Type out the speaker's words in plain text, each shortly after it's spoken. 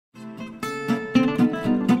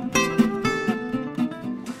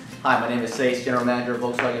Hi, my name is Sace, General Manager of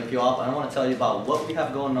Volkswagen of Puyallup, and I want to tell you about what we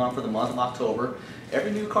have going on for the month of October.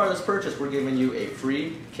 Every new car that's purchased, we're giving you a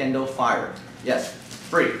free Kendo Fire. Yes,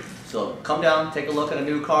 free. So come down, take a look at a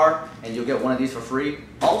new car, and you'll get one of these for free.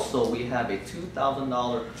 Also, we have a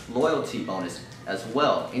 $2,000 loyalty bonus as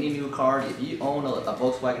well. Any new car, if you own a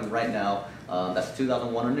Volkswagen right now, that's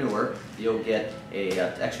 2001 or newer, you'll get an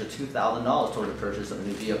extra $2,000 toward the purchase of a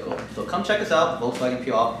new vehicle. So come check us out, Volkswagen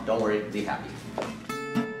Puyallup. Don't worry, be happy.